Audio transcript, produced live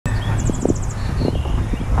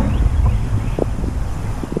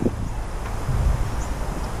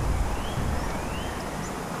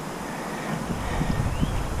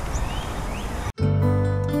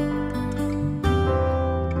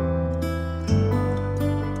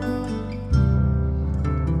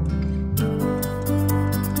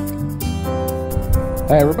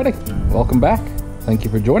Hi everybody, welcome back. Thank you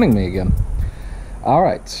for joining me again.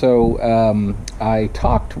 Alright, so I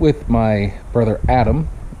talked with my brother Adam,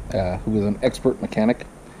 who is an expert mechanic,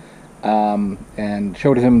 and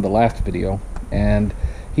showed him the last video, and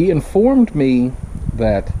he informed me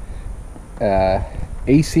that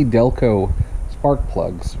AC Delco spark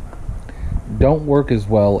plugs don't work as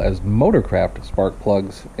well as Motorcraft spark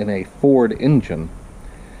plugs in a Ford engine,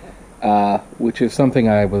 which is something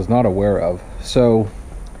I was not aware of. So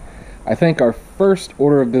I think our first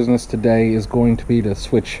order of business today is going to be to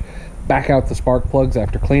switch back out the spark plugs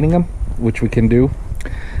after cleaning them, which we can do.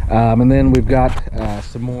 And then we've got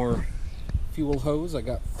some more fuel hose. I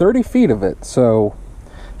got 30 feet of it, so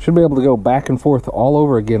should be able to go back and forth all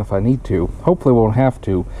over again if I need to. Hopefully won't have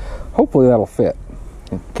to. Hopefully that'll fit.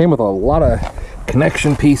 It came with a lot of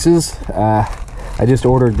connection pieces. I just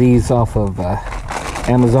ordered these off of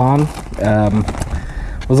Amazon.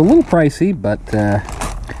 Was a little pricey, but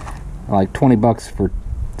like 20 bucks for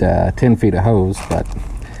 10 feet of hose, but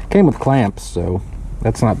came with clamps, so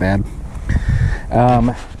that's not bad.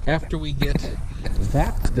 After we get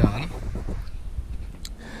that done,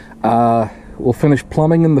 we'll finish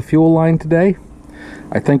plumbing in the fuel line today.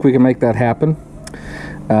 I think we can make that happen.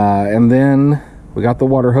 And then we got the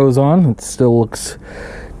water hose on. It still looks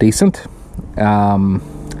decent.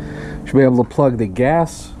 Should be able to plug the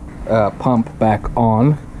gas pump back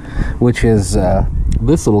on, which is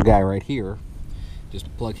this little guy right here.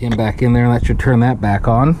 Just plug him back in there, and that should turn that back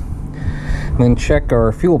on. And then check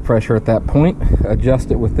our fuel pressure at that point. Adjust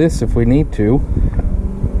it with this if we need to.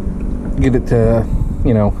 Get it to,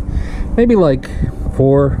 you know, maybe like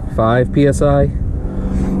 4, 5 psi.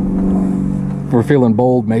 If we're feeling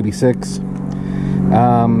bold, maybe 6.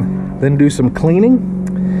 Then do some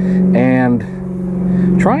cleaning and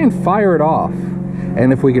try and fire it off.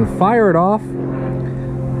 And if we can fire it off,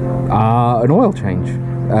 an oil change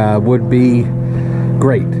would be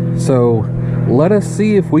great. So let us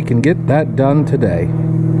see if we can get that done today.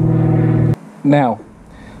 Now,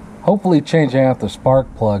 hopefully changing out the spark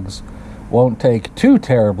plugs won't take too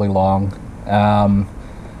terribly long,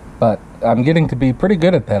 but I'm getting to be pretty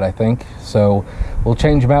good at that, I think. So we'll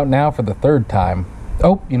change them out now for the 3rd time.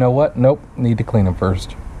 Oh, you know what? Nope, need to clean them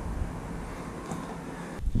first.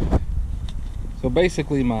 So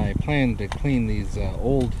basically my plan to clean these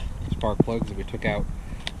old spark plugs that we took out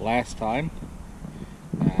last time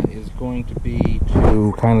is going to be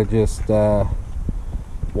to kind of just hit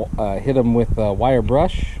them with a wire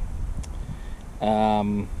brush,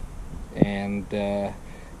 and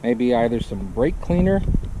maybe either some brake cleaner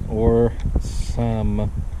or some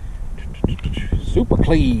super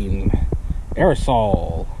clean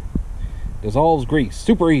aerosol. Dissolves grease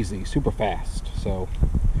super easy, super fast. So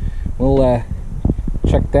we'll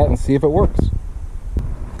check that and see if it works.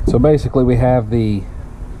 So basically we have the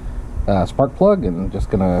spark plug, and just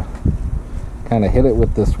gonna kind of hit it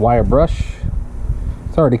with this wire brush.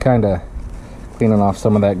 It's already kind of cleaning off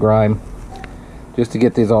some of that grime, just to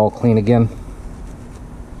get these all clean again.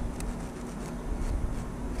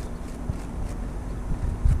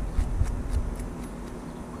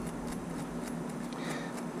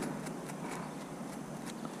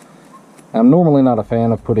 I'm normally not a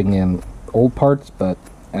fan of putting in old parts, but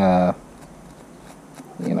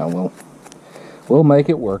you know, we'll make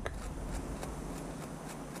it work.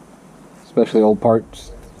 Especially old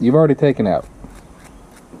parts you've already taken out.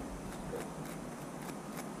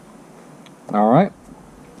 Alright,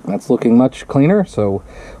 that's looking much cleaner, so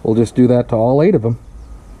we'll just do that to all 8 of them.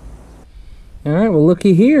 Alright, well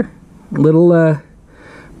looky here. Little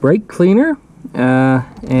brake cleaner,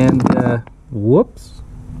 and whoops.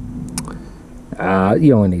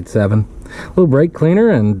 You only need 7. A little brake cleaner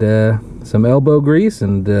and some elbow grease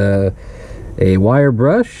and a wire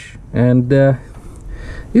brush, and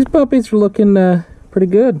these puppies are looking pretty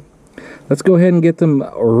good. Let's go ahead and get them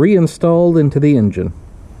reinstalled into the engine.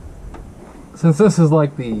 Since this is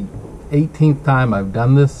like the 18th time I've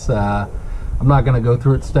done this, I'm not going to go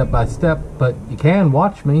through it step by step, but you can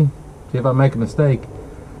watch me, see if I make a mistake.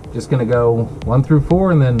 Just going to go 1 through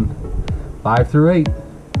 4 and then 5 through 8.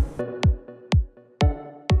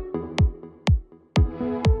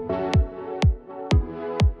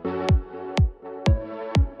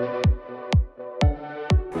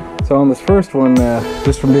 So on this first one,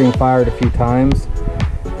 just from being fired a few times,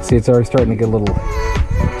 see it's already starting to get a little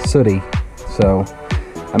sooty. So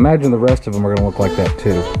I imagine the rest of them are going to look like that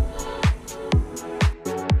too.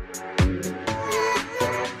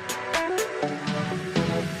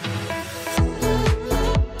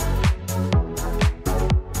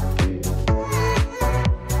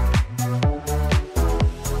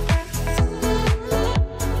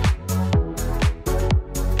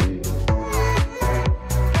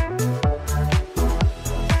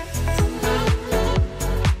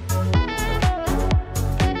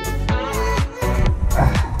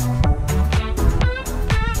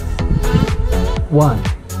 1.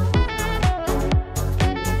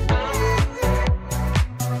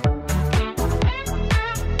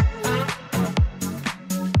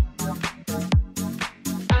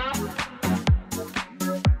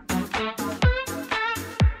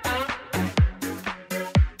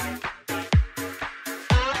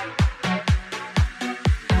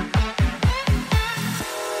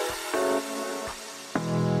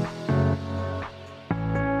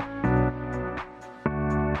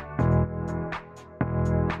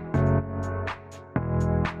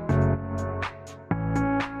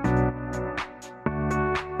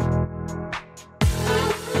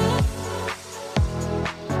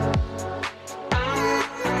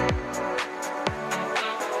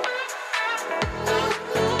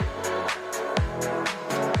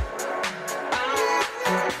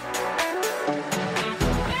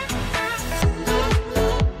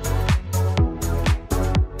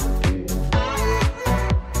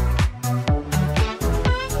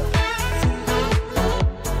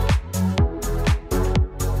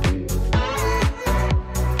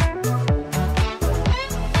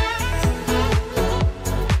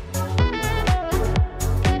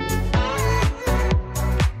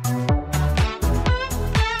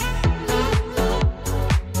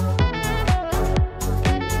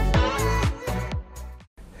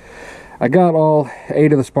 I got all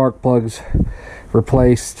 8 of the spark plugs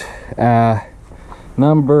replaced. The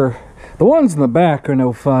ones in the back are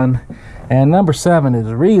no fun, and number 7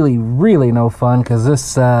 is really no fun because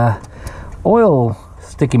this oil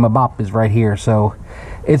sticky mabop is right here, so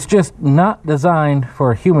it's just not designed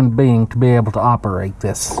for a human being to be able to operate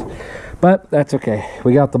this. But that's okay.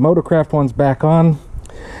 We got the Motorcraft ones back on.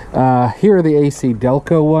 Here are the AC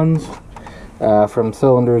Delco ones from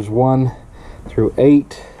cylinders 1 through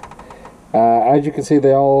 8. As you can see,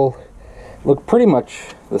 they all look pretty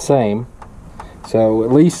much the same. So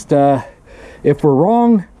at least if we're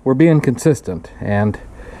wrong, we're being consistent. And,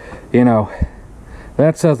 you know,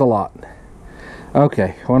 that says a lot.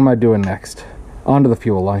 Okay, what am I doing next? On to the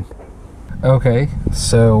fuel line. Okay,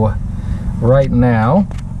 so right now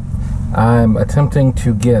I'm attempting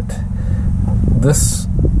to get this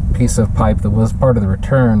piece of pipe that was part of the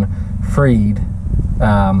return freed.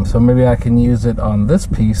 So maybe I can use it on this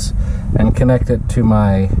piece and connect it to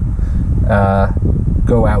my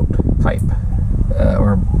go out pipe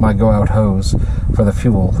or my go out hose for the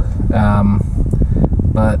fuel.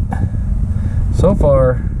 But so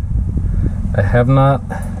far I have not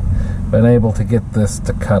been able to get this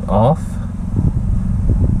to cut off.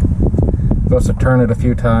 I'm supposed to turn it a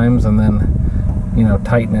few times and then, you know,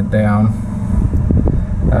 tighten it down.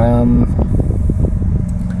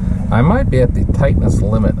 I might be at the tightness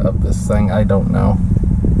limit of this thing, I don't know.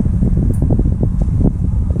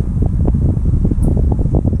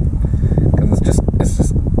 Because it's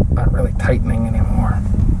just not really tightening anymore.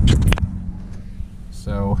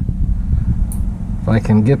 So if I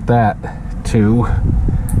can get that to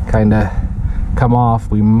kind of come off,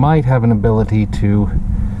 we might have an ability to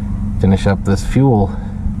finish up this fuel.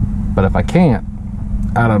 But if I can't,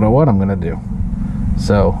 I don't know what I'm gonna do.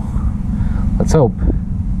 So let's hope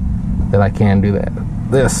that I can do that.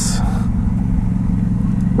 This.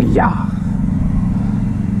 Yeah.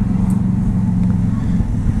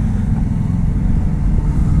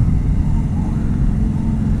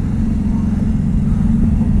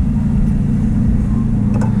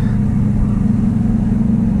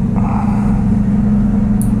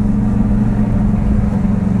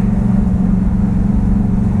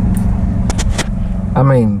 I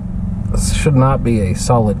mean, this should not be a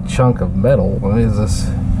solid chunk of metal. Why is this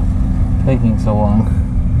taking so long?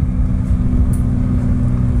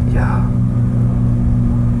 Yeah.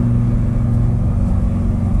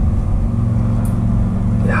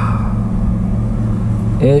 Yeah.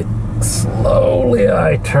 It slowly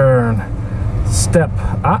I turn. Step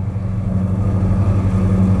up.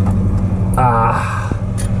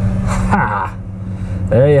 Ha!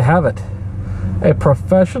 There you have it. A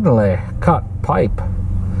professionally cut pipe.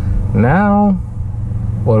 Now,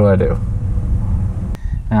 what do I do?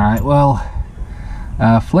 Alright, well,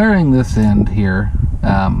 flaring this end here,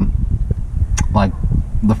 like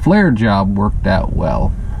the flare job worked out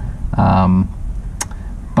well,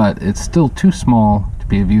 but it's still too small to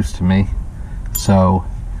be of use to me, so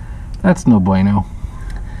that's no bueno.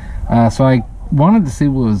 So I wanted to see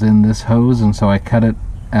what was in this hose, and so I cut it,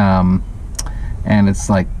 and it's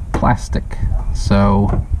like plastic,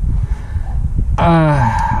 so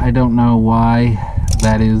I don't know why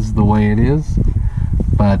that is the way it is.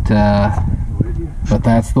 But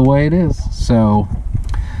that's the way it is. So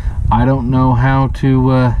I don't know how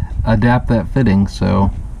to adapt that fitting.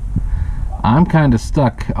 So I'm kind of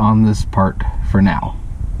stuck on this part for now.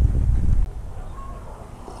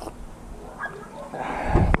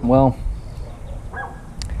 Well,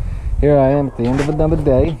 here I am at the end of another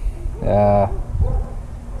day.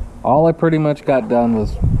 All I pretty much got done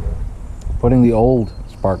was putting the old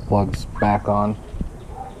spark plugs back on.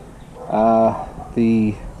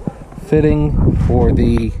 The fitting for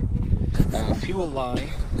the fuel line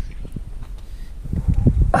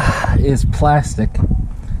is plastic,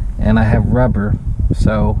 and I have rubber,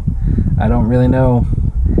 so I don't really know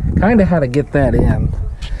kind of how to get that in.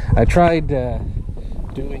 I tried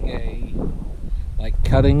doing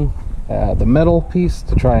cutting the metal piece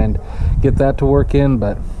to try and get that to work in,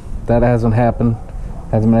 but that hasn't happened,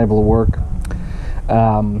 hasn't been able to work.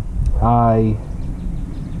 I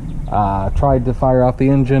tried to fire off the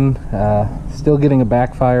engine, still getting a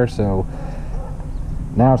backfire, so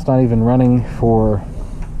now it's not even running for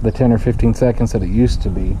the 10 or 15 seconds that it used to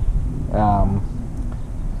be.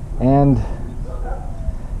 And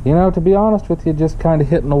you know, to be honest with you, just kind of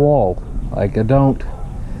hitting the wall. Like,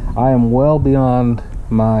 I am well beyond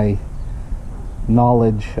my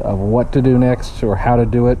knowledge of what to do next or how to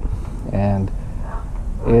do it, and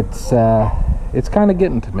it's kind of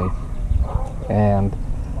getting to me, and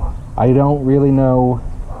I don't really know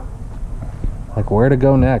like where to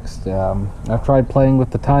go next. I've tried playing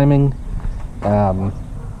with the timing,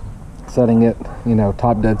 setting it, you know,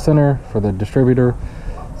 top dead center for the distributor,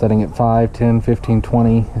 setting it 5, 10, 15,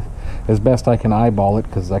 20 as best I can eyeball it,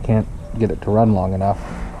 because I can't get it to run long enough.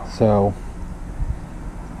 So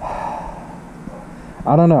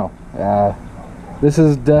I don't know. This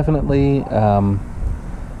is definitely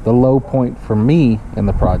the low point for me in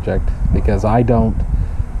the project, because I don't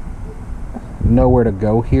know where to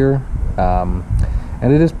go here,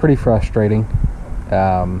 and it is pretty frustrating,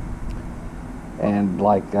 and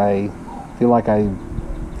like I feel like I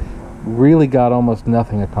really got almost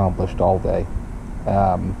nothing accomplished all day,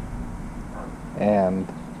 and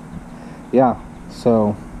yeah,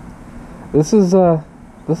 so this is a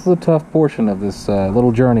tough portion of this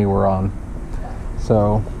little journey we're on.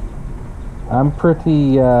 So I'm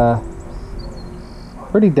pretty down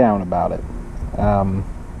about it.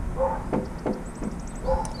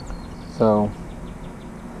 So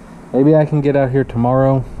maybe I can get out here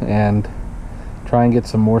tomorrow and try and get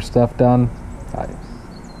some more stuff done.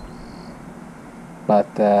 But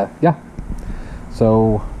yeah,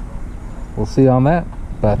 so we'll see on that.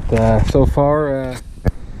 But so far,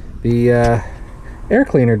 the air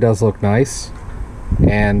cleaner does look nice,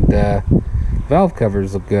 and valve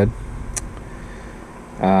covers look good.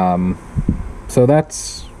 So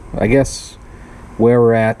that's, I guess, where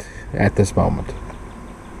we're at this moment.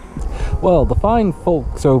 Well, the fine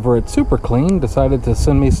folks over at Super Clean decided to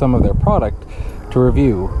send me some of their product to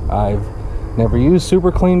review. I've never used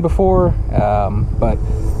Super Clean before, but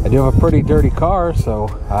I do have a pretty dirty car, so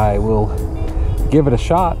I will give it a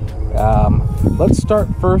shot. Let's start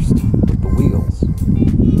first with the wheels.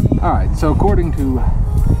 Alright, so according to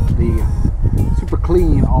the Super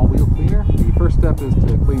Clean all-wheel cleaner, the first step is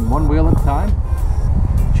to clean one wheel at a time.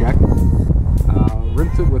 Check.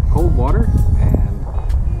 Rinse it with cold water and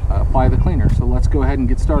apply the cleaner. So let's go ahead and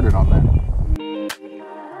get started on that.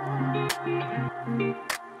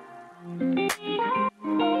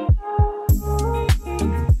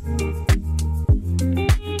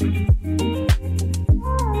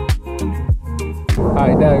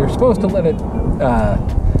 Alright, now you're supposed to let it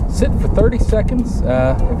sit for 30 seconds.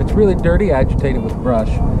 If it's really dirty, agitate it with a brush.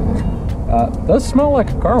 It does smell like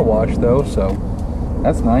a car wash though, so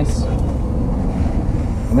that's nice.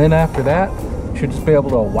 And then after that, you should just be able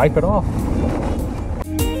to wipe it off.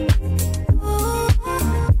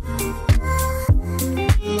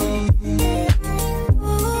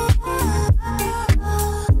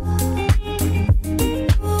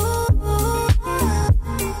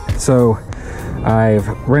 So I've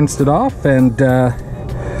rinsed it off, and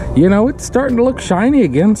you know, it's starting to look shiny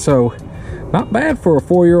again, so not bad for a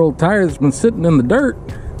 4-year-old tire that's been sitting in the dirt.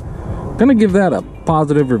 Gonna give that a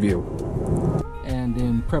positive review. And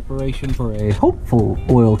in preparation for a hopeful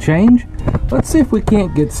oil change, let's see if we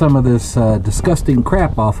can't get some of this disgusting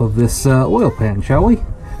crap off of this oil pan, shall we?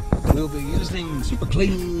 We'll be using Super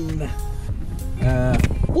Clean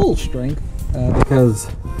full strength because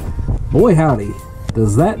boy howdy,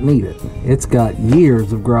 does that need it. It's got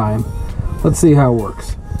years of grime. Let's see how it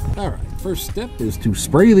works. Alright, first step is to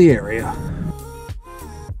spray the area.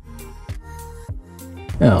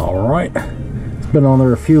 Alright, it's been on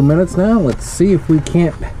there a few minutes now. Let's see if we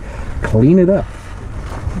can't clean it up.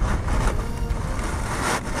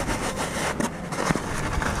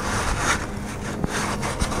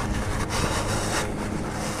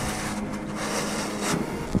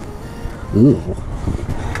 Ooh.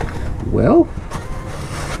 Well,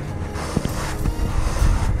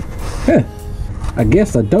 I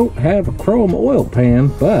guess I don't have a chrome oil pan,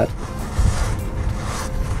 but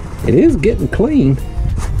it is getting clean.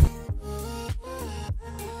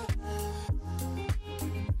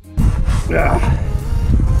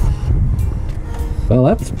 Well,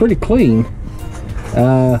 that's pretty clean.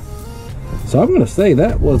 So I'm going to say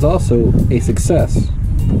that was also a success.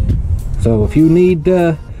 So if you need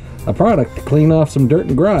a product to clean off some dirt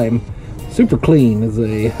and grime, Super Clean is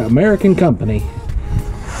a American company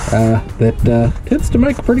that tends to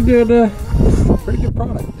make a pretty good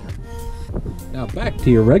product there. Now back to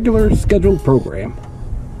your regular scheduled program.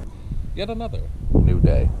 Yet another new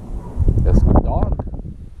day. Yes, dawn.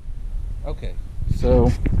 Okay, so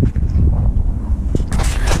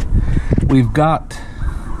we've got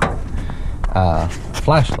a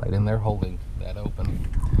flashlight in there holding that open.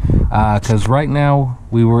 Because right now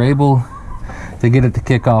we were able to get it to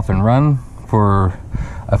kick off and run for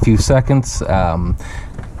a few seconds.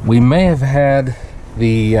 We may have had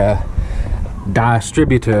the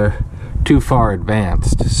distributor too far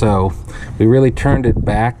advanced, so we really turned it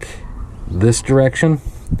back this direction.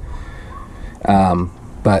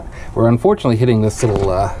 But we're unfortunately hitting this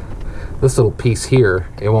little piece here.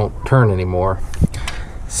 It won't turn anymore.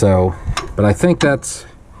 So, but I think that's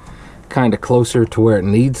kind of closer to where it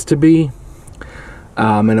needs to be.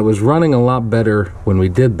 And it was running a lot better when we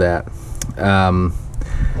did that. And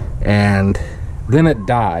then it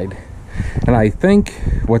died. And I think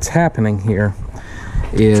what's happening here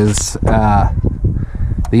is the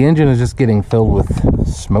engine is just getting filled with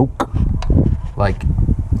smoke. Like,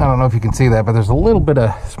 I don't know if you can see that, but there's a little bit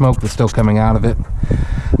of smoke that's still coming out of it.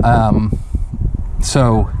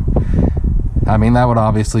 So, I mean, that would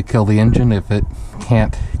obviously kill the engine if it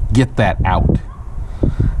can't get that out.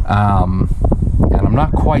 And I'm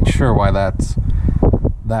not quite sure why that's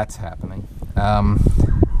happening.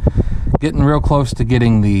 Getting real close to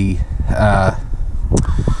getting the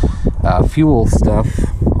fuel stuff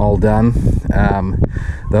all done,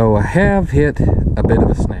 though I have hit a bit of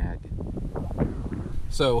a snag.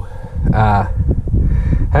 So,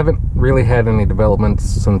 haven't really had any developments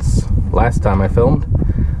since last time I filmed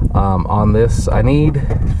on this. I need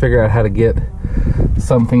to figure out how to get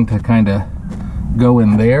something to kind of go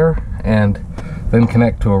in there and then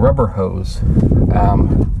connect to a rubber hose.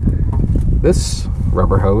 This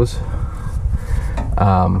rubber hose,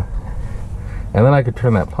 and then I could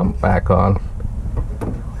turn that pump back on,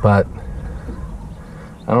 but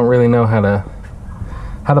I don't really know how to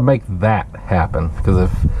make that happen, because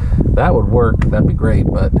if that would work, that'd be great,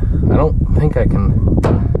 but I don't think I can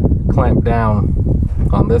clamp down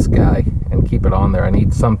on this guy and keep it on there. I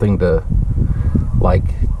need something to like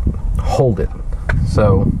hold it.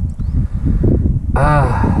 So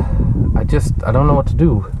I don't know what to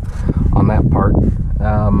do on that part.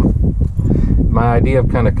 My idea of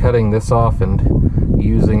kind of cutting this off and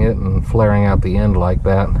using it and flaring out the end like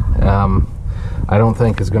that, I don't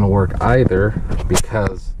think is going to work either,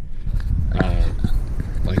 because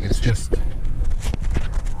like it's just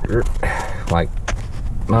like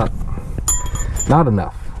not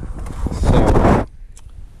enough. So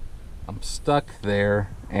I'm stuck there,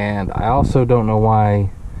 and I also don't know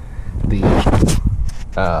why the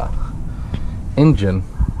engine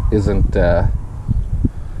isn't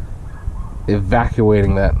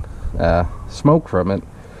evacuating that smoke from it,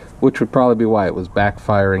 which would probably be why it was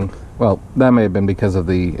backfiring. Well, that may have been because of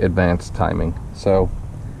the advanced timing. So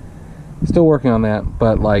still working on that,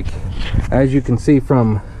 but like as you can see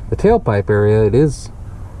from the tailpipe area, it is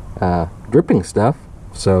dripping stuff,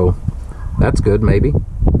 so that's good. Maybe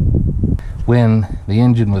when the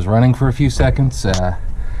engine was running for a few seconds,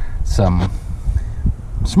 some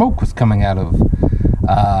smoke was coming out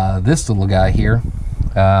of this little guy here,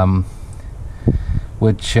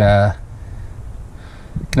 which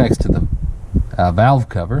connects to the valve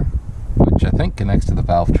cover, which I think connects to the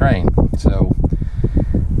valve train. So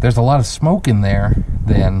there's a lot of smoke in there,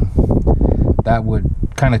 then that would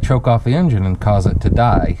kind of choke off the engine and cause it to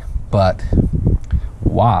die. But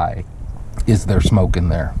why is there smoke in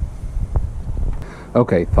there?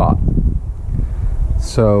 Okay, thought.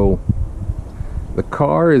 So the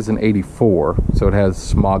car is an 84, so it has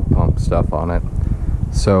smog pump stuff on it.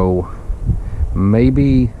 So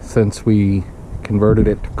maybe since we converted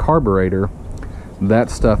it to carburetor, that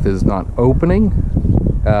stuff is not opening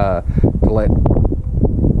to let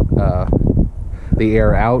the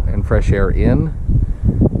air out and fresh air in.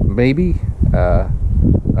 Maybe.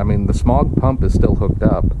 I mean, the smog pump is still hooked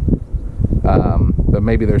up, but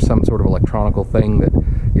maybe there's some sort of electronical thing that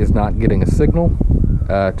is not getting a signal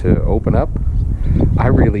to open up. I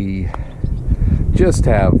really just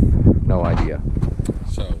have no idea.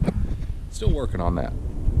 So, still working on that.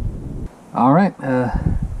 All right,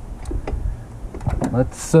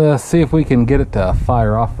 let's see if we can get it to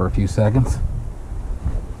fire off for a few seconds.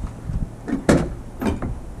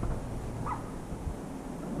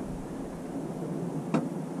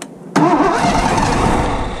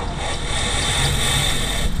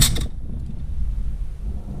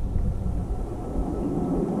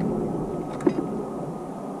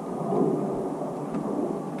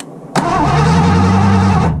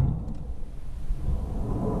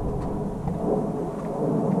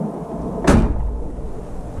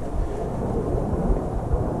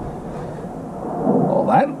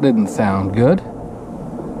 That didn't sound good.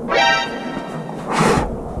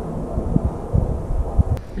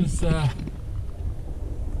 There's a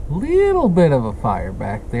little bit of a fire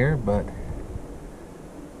back there, but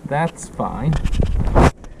that's fine.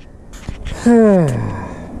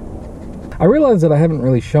 I realize that I haven't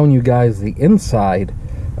really shown you guys the inside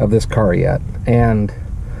of this car yet, and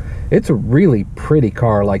it's a really pretty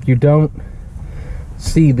car. Like, you don't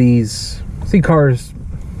see cars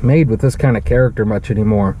made with this kind of character much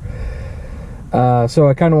anymore. So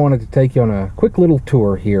I kind of wanted to take you on a quick little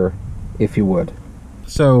tour here, if you would.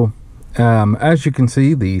 So as you can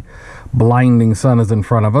see, the blinding sun is in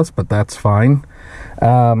front of us, but that's fine.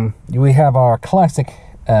 We have our classic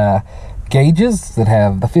gauges that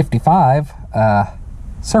have the 55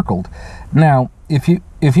 circled. Now, if you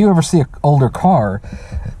ever see an older car,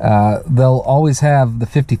 they'll always have the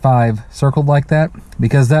 55 circled like that,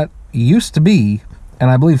 because that used to be, and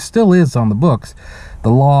I believe still is on the books, the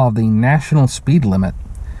law of the national speed limit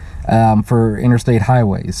for interstate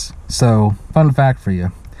highways. So, fun fact for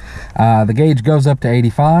you. The gauge goes up to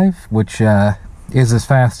 85, which is as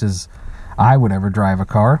fast as I would ever drive a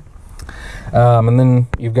car. And then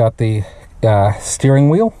you've got the steering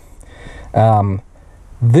wheel.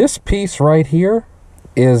 This piece right here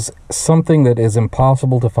is something that is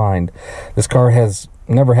impossible to find. This car has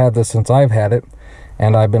never had this since I've had it,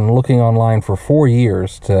 and I've been looking online for 4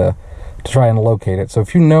 years to try and locate it. So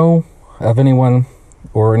if you know of anyone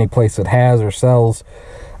or any place that has or sells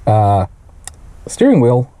steering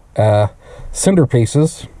wheel cinder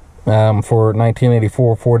pieces for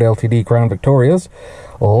 1984 Ford LTD Crown Victorias,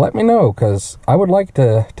 let me know, because I would like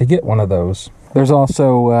to get one of those. There's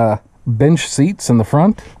also bench seats in the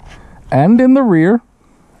front and in the rear.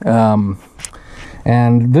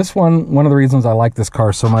 And this one of the reasons I like this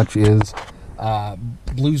car so much is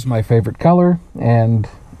blue's my favorite color, and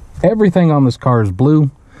everything on this car is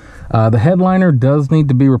blue. The headliner does need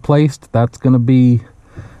to be replaced. That's going to be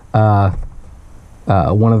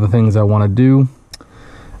one of the things I want to do.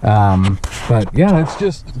 But yeah, it's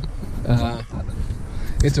just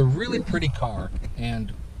it's a really pretty car,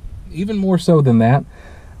 and even more so than that,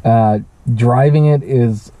 driving it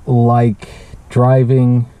is like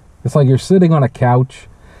driving, it's like you're sitting on a couch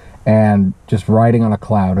and just riding on a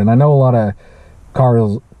cloud. And I know a lot of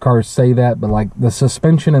cars say that, but like the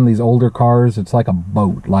suspension in these older cars, it's like a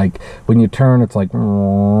boat. Like when you turn, it's like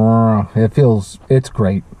it's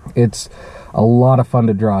great. It's a lot of fun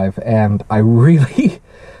to drive, and I really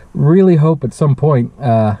hope at some point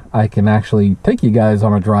I can actually take you guys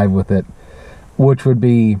on a drive with it, which would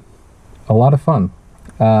be a lot of fun.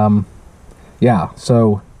 Yeah,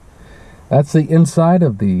 so that's the inside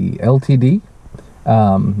of the LTD.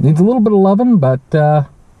 Needs a little bit of loving, but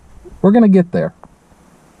we're gonna get there.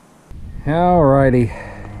 Alrighty,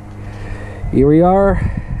 here we are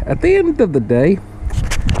at the end of the day.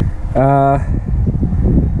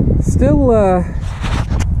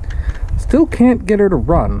 Still can't get her to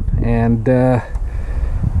run, and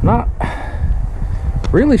not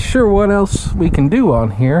really sure what else we can do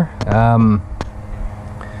on here.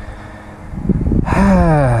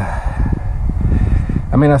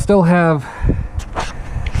 I mean, I still have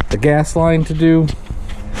the gas line to do.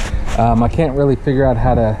 I can't really figure out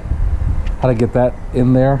how to get that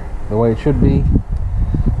in there the way it should be.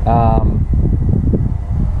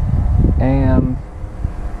 And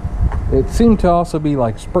it seemed to also be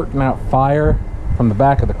like spurting out fire from the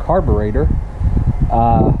back of the carburetor,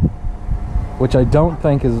 which I don't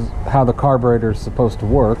think is how the carburetor is supposed to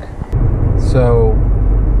work. So,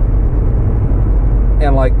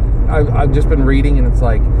 and like I've just been reading, and it's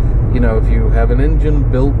like, you know, if you have an engine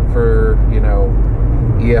built for, you know,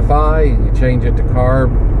 EFI and you change it to carb,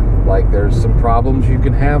 like there's some problems you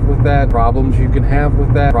can have with that,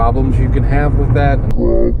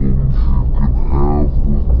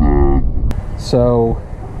 So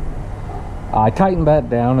I tightened that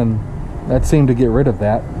down, and that seemed to get rid of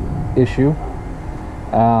that issue.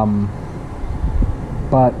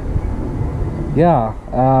 But yeah,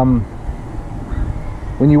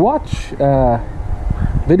 when you watch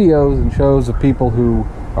videos and shows of people who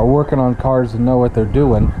are working on cars and know what they're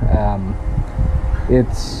doing,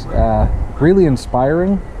 it's really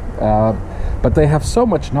inspiring, but they have so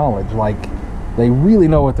much knowledge, like they really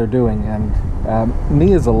know what they're doing. And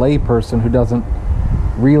me as a lay person who doesn't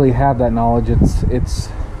really have that knowledge, it's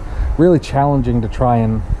really challenging to try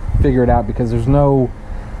and figure it out, because there's no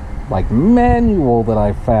like manual that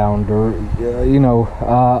I found, or you know,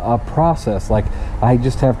 a process. Like I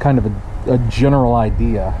just have kind of a general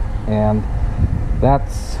idea, and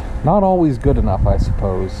that's not always good enough, I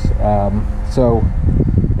suppose. So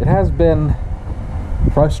it has been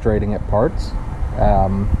frustrating at parts,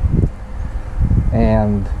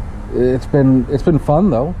 and it's been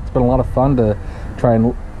fun though. It's been a lot of fun to try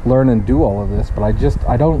and learn and do all of this, but I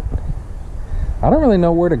don't really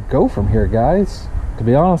know where to go from here, guys, to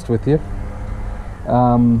be honest with you.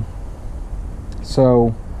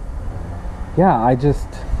 So yeah, I just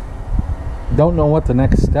don't know what the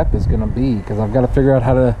next step is going to be, because I've got to figure out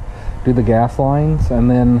how to do the gas lines, and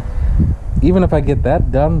then even if I get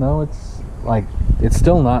that done though, it's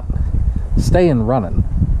still not staying running.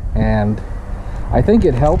 And I think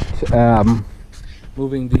it helped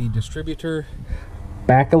moving the distributor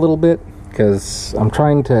back a little bit, because I'm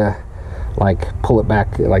trying to like pull it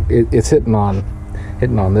back, like it's hitting on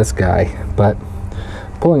this guy, but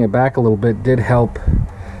pulling it back a little bit did help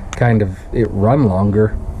kind of it run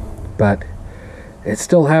longer, but it's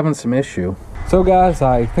still having some issue. So guys,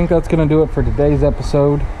 I think that's gonna do it for today's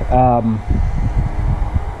episode.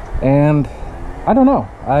 And I don't know,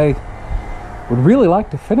 I would really like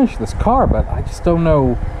to finish this car, but I just don't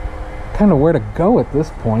know kind of where to go at this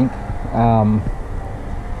point.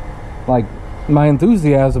 Like my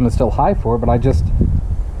enthusiasm is still high for it, but I just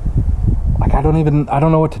like I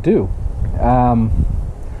don't know what to do.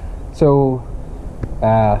 So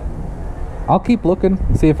I'll keep looking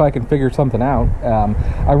and see if I can figure something out.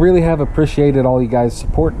 I really have appreciated all you guys'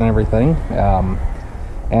 support and everything, and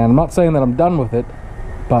I'm not saying that I'm done with it,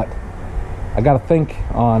 but I got to think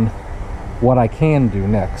on what I can do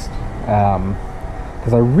next,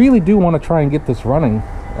 because I really do want to try and get this running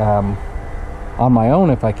on my own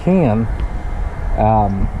if I can,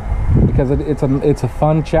 because it's a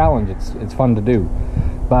fun challenge. It's fun to do,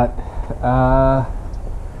 but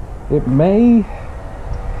it may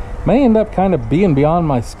end up kind of being beyond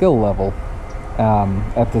my skill level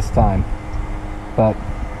at this time, but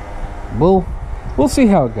we'll see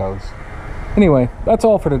how it goes. Anyway, that's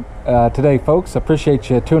all for today, folks. I appreciate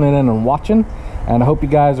you tuning in and watching, and I hope you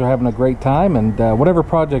guys are having a great time, and whatever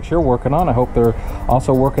projects you're working on, I hope they're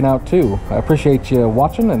also working out too. I appreciate you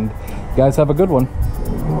watching, and you guys have a good one.